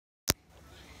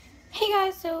Hey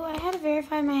guys, so I had to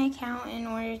verify my account in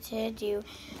order to do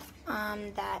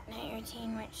that night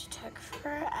routine, which took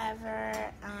forever.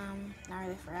 Not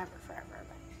really forever,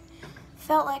 but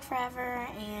felt like forever.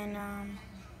 And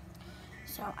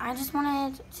so I just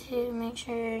wanted to make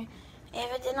sure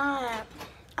if it did not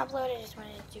upload, I just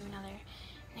wanted to do another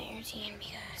night routine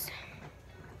because.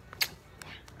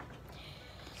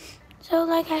 So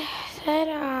like I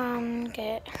said,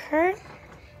 get her.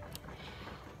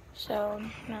 So,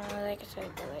 no, like I said,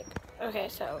 but like, okay,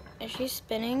 so if she's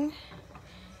spinning,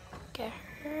 get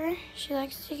her. She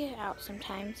likes to get out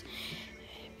sometimes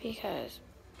because,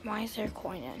 why is there a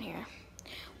coin in here?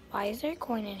 Why is there a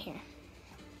coin in here?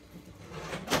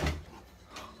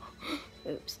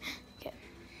 Oops. Okay.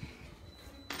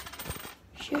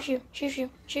 Shoo, shoo, shoo, shoo,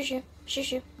 shoo, shoo, shoo,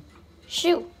 shoo,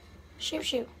 shoo, shoo,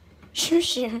 shoo, shoo,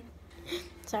 shoo.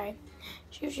 Sorry.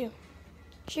 Shoo, shoo,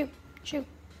 shoo, shoo.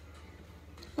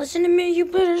 Listen to me, you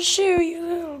better shoo, you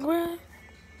little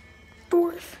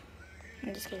dwarf.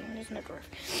 I'm just kidding, there's no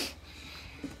dwarf.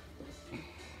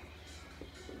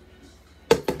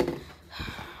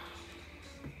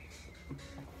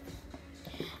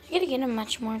 I gotta get him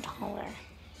much more taller.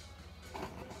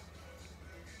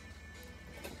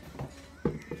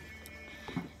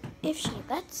 If she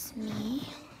lets me.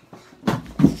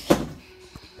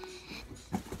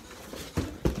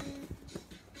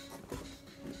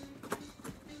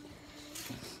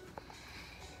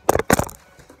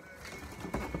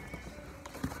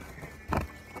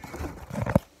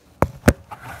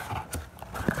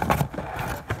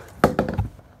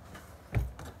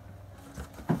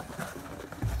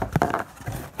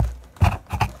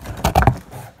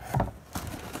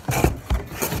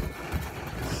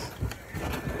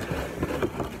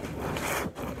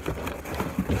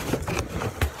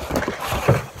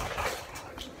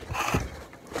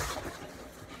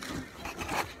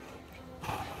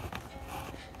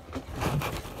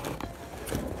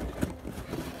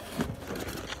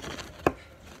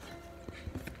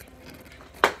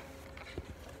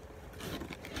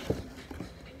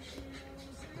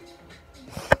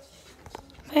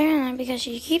 Apparently, because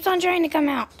she keeps on trying to come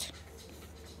out.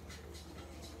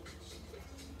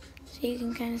 So you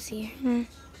can kind of see her.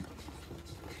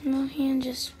 Little hand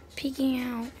just peeking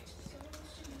out.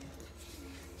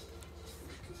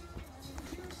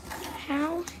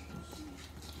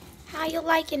 How you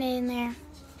liking it in there?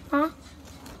 Huh?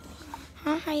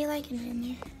 How you liking it in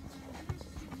there?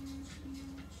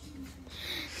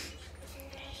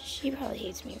 She probably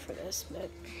hates me for this,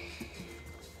 but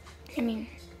I mean,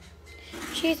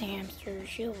 she's a hamster.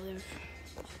 She'll live.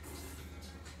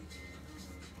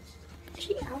 Is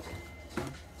she out?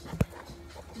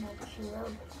 No, she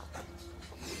will.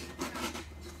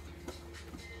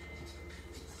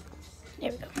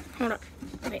 There we go. Hold on.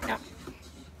 Wait, no.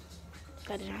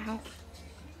 That didn't help.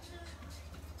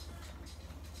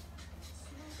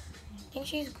 I think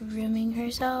she's grooming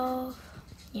herself.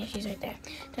 Yeah, she's right there.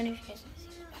 Don't know if you guys can see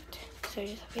that. So I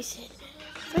just wasted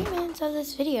 3 minutes of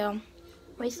this video.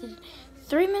 Wasted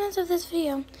 3 minutes of this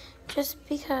video just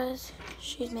because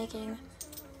she's making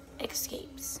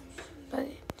escapes. But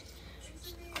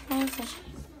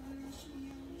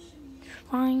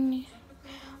fine.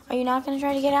 Are you not gonna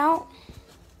try to get out?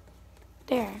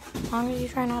 There. As long as you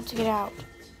try not to get out.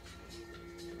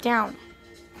 Down.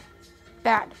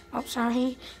 Bad. Oh,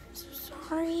 sorry. So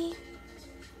sorry.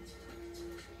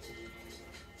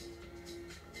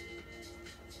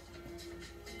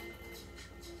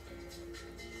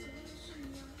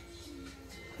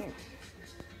 Here.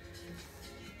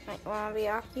 Might want to be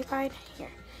occupied?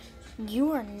 Here.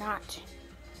 You are not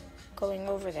going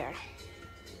over there.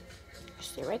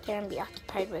 Stay right there and be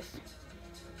occupied with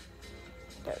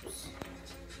those.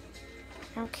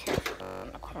 Okay,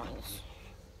 the coins.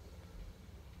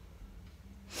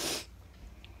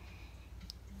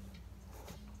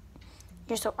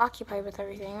 You're so occupied with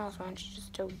everything else, why don't you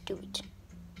just go do it?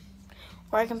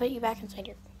 Or I can put you back inside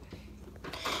your...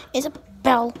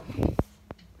 Isabel,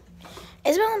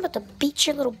 I'm about to beat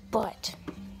your little butt.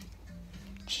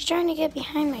 She's trying to get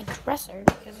behind my dresser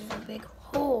because there's a big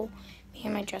hole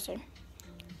behind my dresser.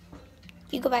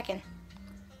 You go back in.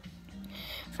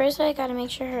 First, I gotta make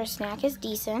sure her snack is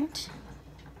decent.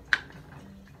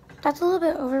 That's a little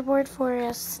bit overboard for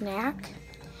a snack.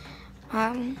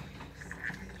 Don't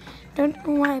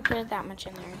know why I put that much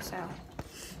in there, so.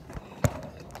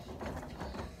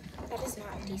 That is not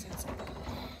a decent snack.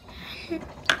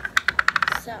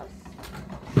 So.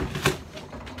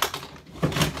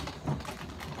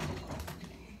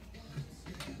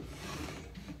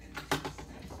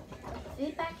 Put the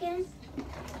food back in.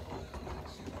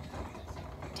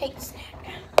 Take the snack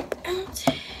out.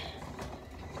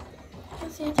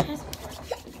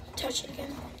 touch it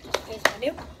again, just in case I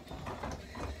do.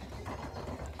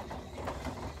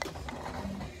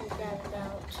 We grab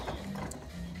about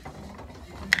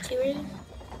 2 or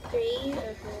 3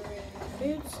 of her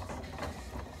foods.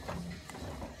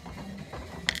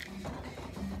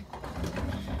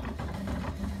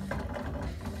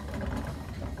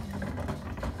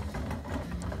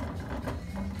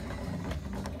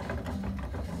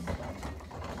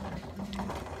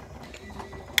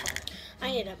 I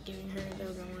ended up giving her a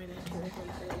little bit more than 2 or 3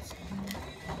 foods.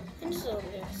 And just a little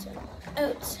bit of some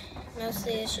oats.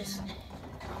 Mostly it's just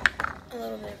a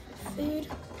little bit of food.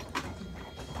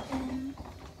 And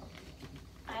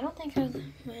I don't think I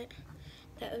went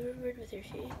that overboard with her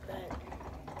food, but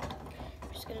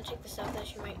I'm just gonna take the stuff that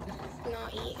she might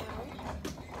not eat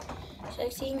out. She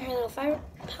likes eating her little fiber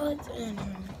pellets and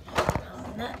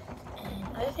nut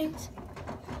and other things.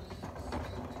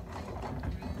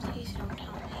 Please don't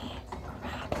tell me.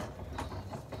 Crap.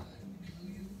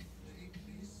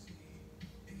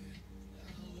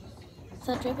 Is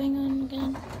that dripping on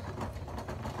again?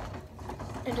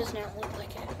 It does not look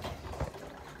like it.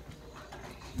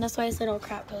 That's why I said, oh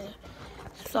crap, because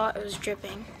I thought it was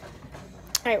dripping.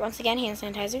 Alright, once again, hand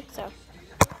sanitizer, so.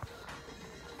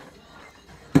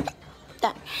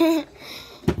 Done.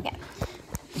 Okay.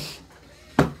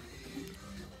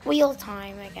 Wheel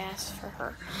time, I guess, for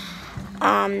her.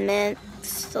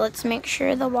 Next, let's make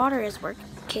sure the water is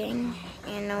working.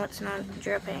 And no, it's not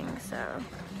dripping, so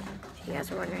if you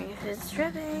guys are wondering if it's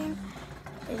dripping,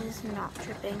 it is not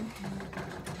dripping.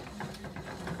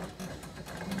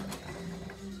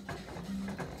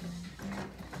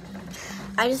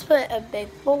 I just put a big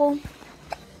bowl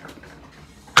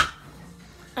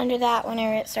under that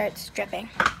whenever it starts dripping.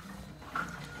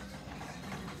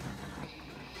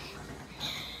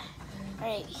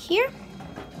 Right here,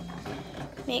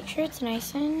 make sure it's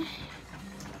nice and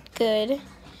good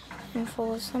and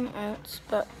full of some oats.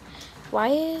 But why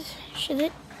did she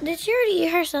already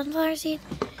eat her sunflower seed?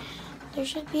 There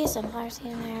should be a sunflower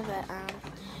seed in there, but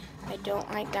I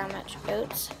don't like that much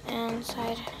oats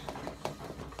inside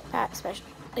that,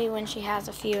 especially when she has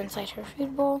a few inside her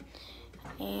food bowl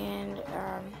and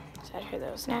inside her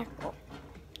little snack bowl.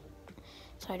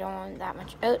 So I don't want that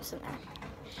much oats in there.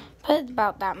 Put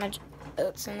about that much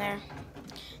oats in there.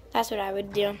 That's what I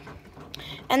would do.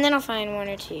 And then I'll find 1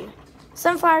 or 2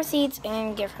 sunflower seeds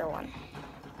and give her 1.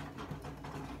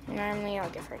 Normally I'll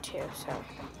give her 2, so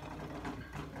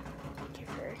give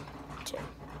her 2.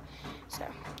 So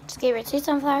just gave her 2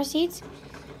 sunflower seeds.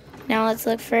 Now let's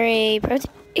look for a protein.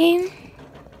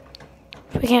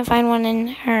 If we can't find one in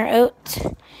her oat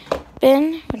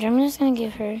bin, which I'm just gonna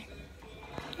give her a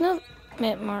little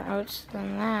bit more oats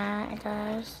than that,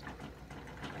 guys.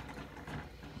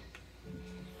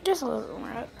 Just a little bit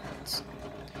more oats.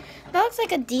 That looks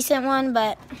like a decent one,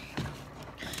 but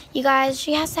you guys,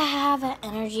 she has to have an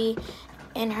energy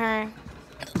in her.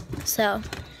 So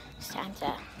it's time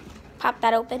to pop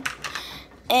that open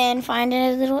and find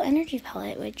a little energy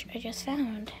pellet, which I just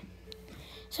found.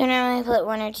 So now I put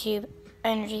 1 or 2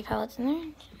 energy pellets in there.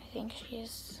 I think she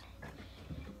just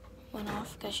went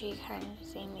off because she kind of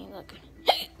seen me look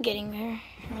getting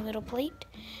her little plate,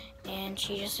 and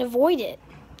she just avoided.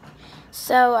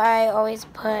 So I always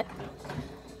put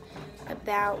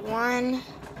about 1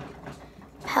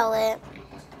 pellet,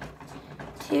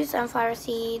 2 sunflower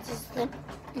seeds, just the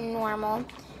normal,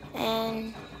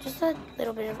 and just a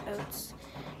little bit of oats.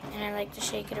 And I like to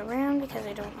shake it around because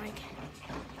I don't like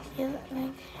it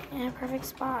like in a perfect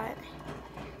spot.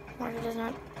 Marta does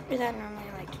not do that normally.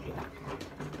 I like to do that.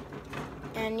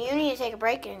 And you need to take a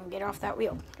break and get off that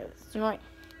wheel because it's annoying.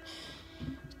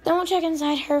 Then we'll check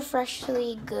inside her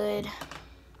freshly good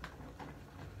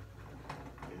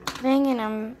thing, and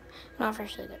I'm not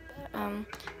freshly good, but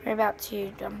we're about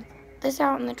to dump this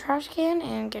out in the trash can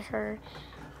and get her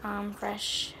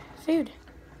fresh food.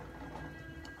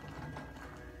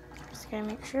 Just gotta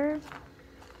make sure.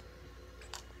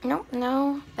 Nope,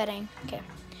 no bedding. Okay,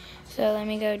 so let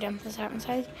me go dump this out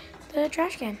inside the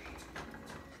trash can.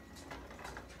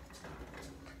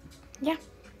 Yeah.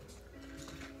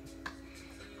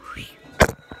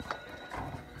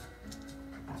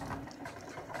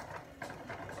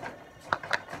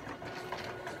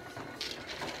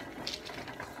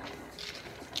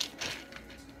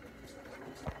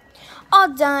 All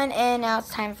done, and now it's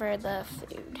time for the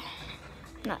food.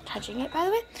 I'm not touching it, by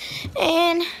the way.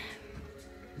 And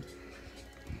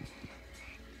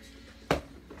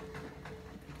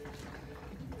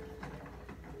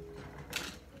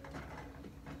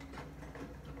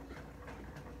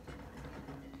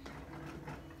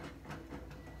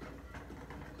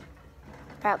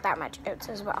about that much oats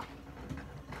as well.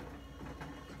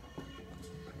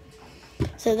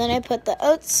 So then I put the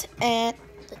oats and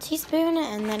the teaspoon,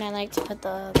 and then I like to put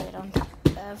the lid on top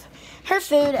of her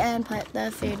food and put the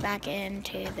food back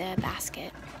into the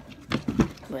basket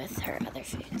with her other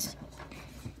foods.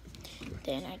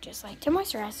 Then I just like to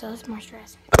moisturize, so let's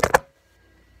moisturize.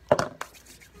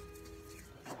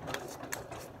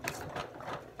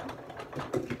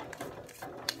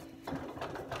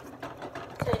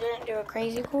 So I didn't do a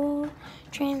crazy cool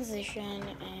transition,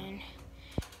 and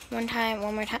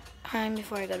one more time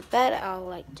before I go to bed, I'll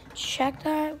like to check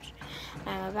that.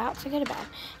 I'm about to go to bed.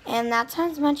 And that's how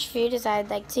much food as I'd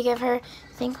like to give her.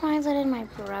 I think when I let in my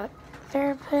brother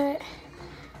put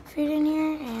food in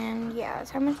here, and yeah,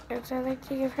 that's how much oats I like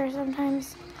to give her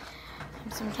sometimes.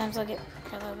 And sometimes I'll get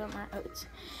a little bit more oats.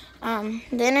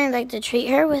 Then I like to treat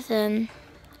her with an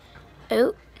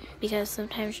oat, because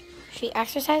sometimes she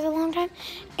exercises a long time,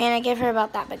 and I give her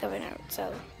about that big of an oat.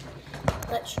 So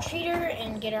let's treat her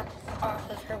and get her off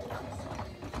of her wheel.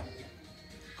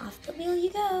 Off the wheel you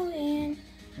go, and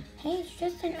hey, it's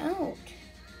just an oat.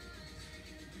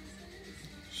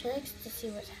 She likes to see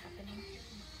what's happening.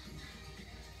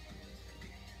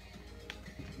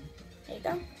 There you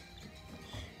go.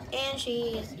 And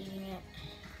she is eating it.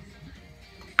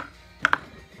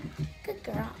 Good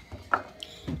girl.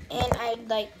 And I'd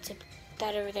like to put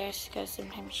that over there because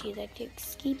sometimes she likes to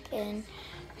escape, and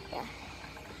yeah.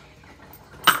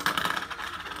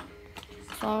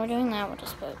 So while we're doing that, we'll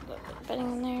just put a little bit of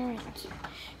bedding in there and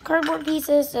cardboard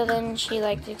pieces, so then she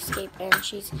likes to escape, and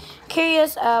she's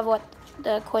curious of what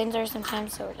the coins are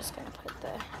sometimes, so we're just going to put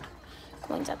the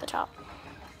coins at the top.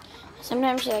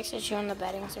 Sometimes she likes to chew on the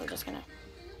bedding, so we're just going to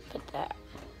put the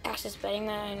excess bedding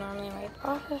that I normally wipe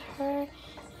off of her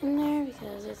in there,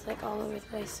 because it's like all over the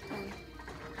place,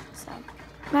 so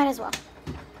might as well.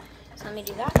 So let me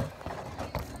do that.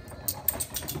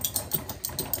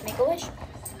 Make a wish.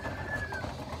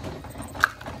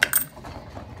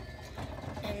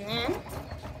 And then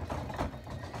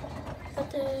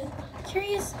put the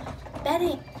curious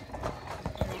bedding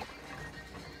in there.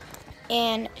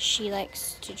 And she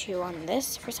likes to chew on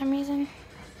this for some reason.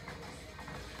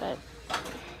 But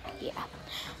yeah.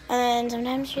 And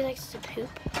sometimes she likes to poop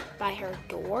by her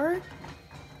door.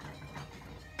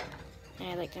 And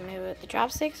I like to move it with the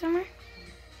chopstick somewhere.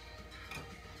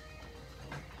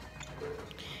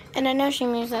 And I know she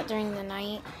moves that during the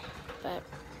night, but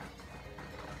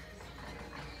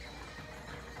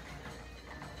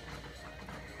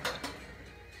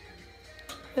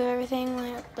do everything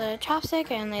with the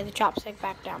chopstick and lay the chopstick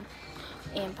back down.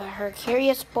 And put her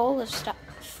curious bowl of stuff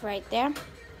right there.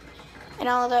 And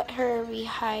I'll let her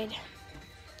re-hide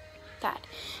that.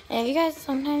 And if you guys,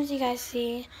 sometimes you guys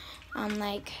see,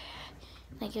 like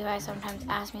you guys sometimes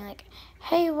ask me, like,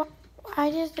 hey, I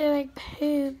just did like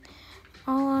poop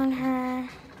all on her,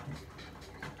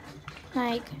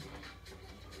 like,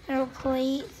 little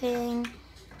plate thing,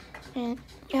 and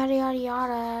yada yada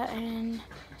yada, and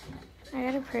I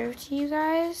gotta prove to you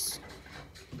guys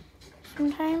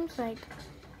sometimes, like,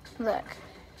 look,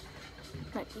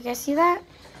 you guys see that?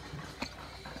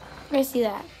 You guys see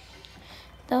that?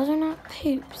 Those are not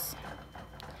poops.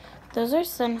 Those are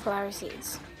sunflower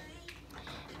seeds.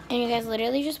 And you guys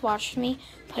literally just watched me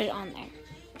put it on there.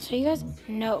 So you guys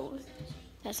know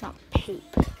that's not poop.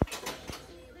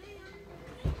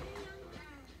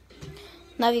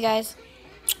 Love you guys.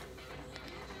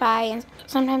 Bye. And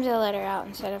sometimes I let her out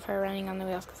instead of her running on the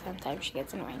wheels, because sometimes she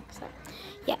gets annoying. So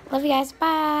yeah, love you guys.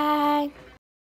 Bye.